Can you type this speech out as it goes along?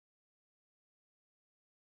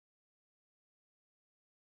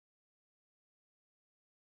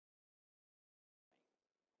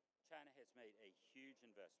has made a huge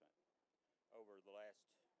investment over the last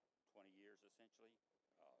 20 years, essentially,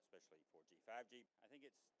 especially 4G, 5G. I think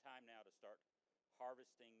it's time now to start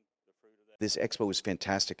harvesting the fruit of that. This expo is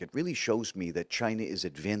fantastic. It really shows me that China is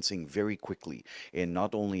advancing very quickly in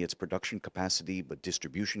not only its production capacity, but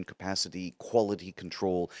distribution capacity, quality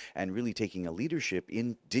control, and really taking a leadership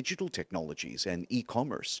in digital technologies and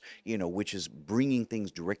e-commerce, which is bringing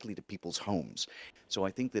things directly to people's homes. So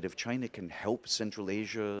I think that if China can help Central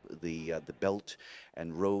Asia, the Belt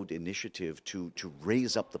and Road Initiative to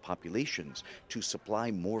raise up the populations, to supply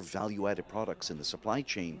more value-added products in the supply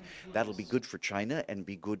chain, that'll be good for China and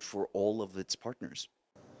be good for all of its partners.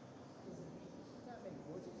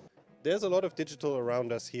 There's a lot of digital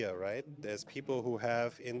around us here, right? There's people who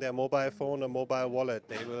have in their mobile phone a mobile wallet.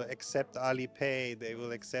 They will accept Alipay, they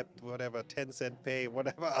will accept whatever, 10-cent pay,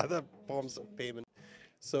 whatever other forms of payment.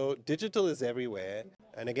 So digital is everywhere.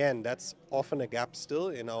 And again, that's often a gap still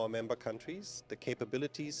in our member countries, the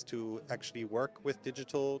capabilities to actually work with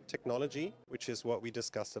digital technology, which is what we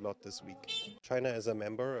discussed a lot this week. China is a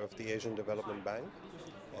member of the Asian Development Bank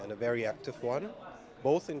and a very active one,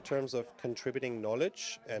 both in terms of contributing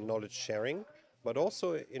knowledge and knowledge sharing, but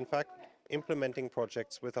also, in fact, implementing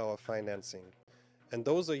projects with our financing. And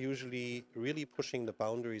those are usually really pushing the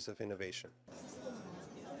boundaries of innovation.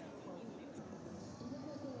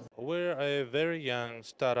 We're a very young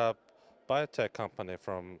startup biotech company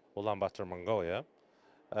from Ulaanbaatar, Mongolia.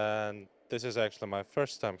 And this is actually my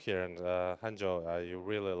first time here in Hangzhou. I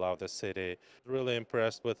really love the city. Really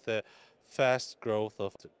impressed with the fast growth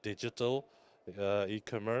of digital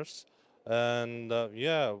e-commerce. And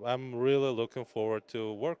yeah, I'm really looking forward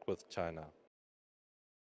to work with China.